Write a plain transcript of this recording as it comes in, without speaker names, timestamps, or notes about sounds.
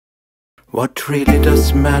What really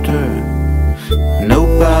does matter?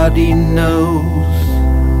 Nobody knows.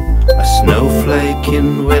 A snowflake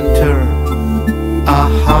in winter, a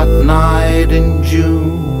hot night in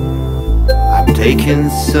June. I'm taking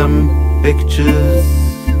some pictures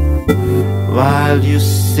while you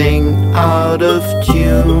sing out of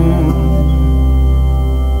tune.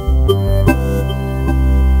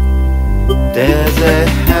 There's a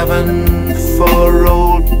heaven for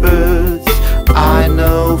old birds, I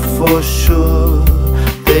know for sure.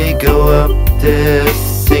 They go up there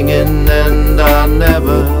singing and are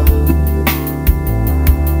never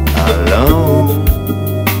alone.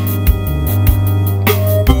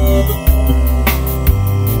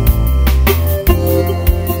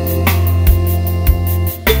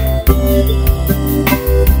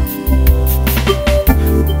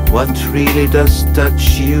 What really does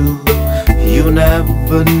touch you, you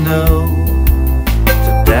never know.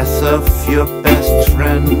 The death of your best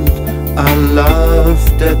friend, a love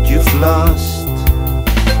that you've lost.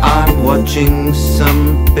 I'm watching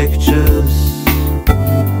some pictures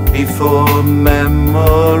before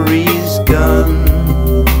memory's gone.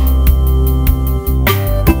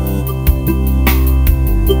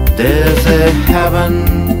 There's a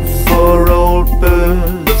heaven for old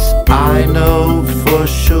birds, I know for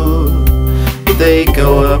sure. They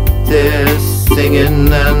go up there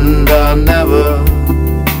singing and are never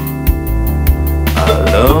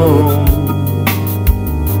alone.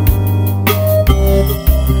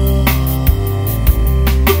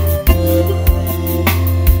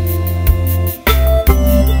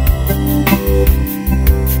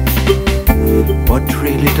 What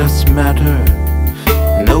really does matter?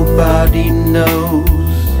 Nobody knows.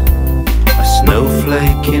 A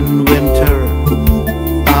snowflake in winter,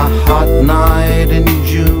 a hot night in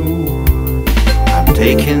June. I'm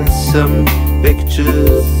taking some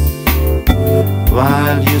pictures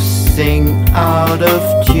while you sing out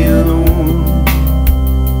of tune.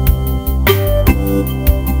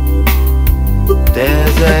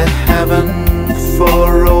 There's a heaven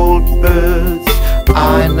for old birds,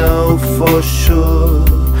 I know for sure.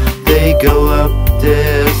 They go up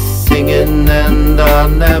there singing and are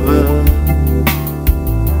never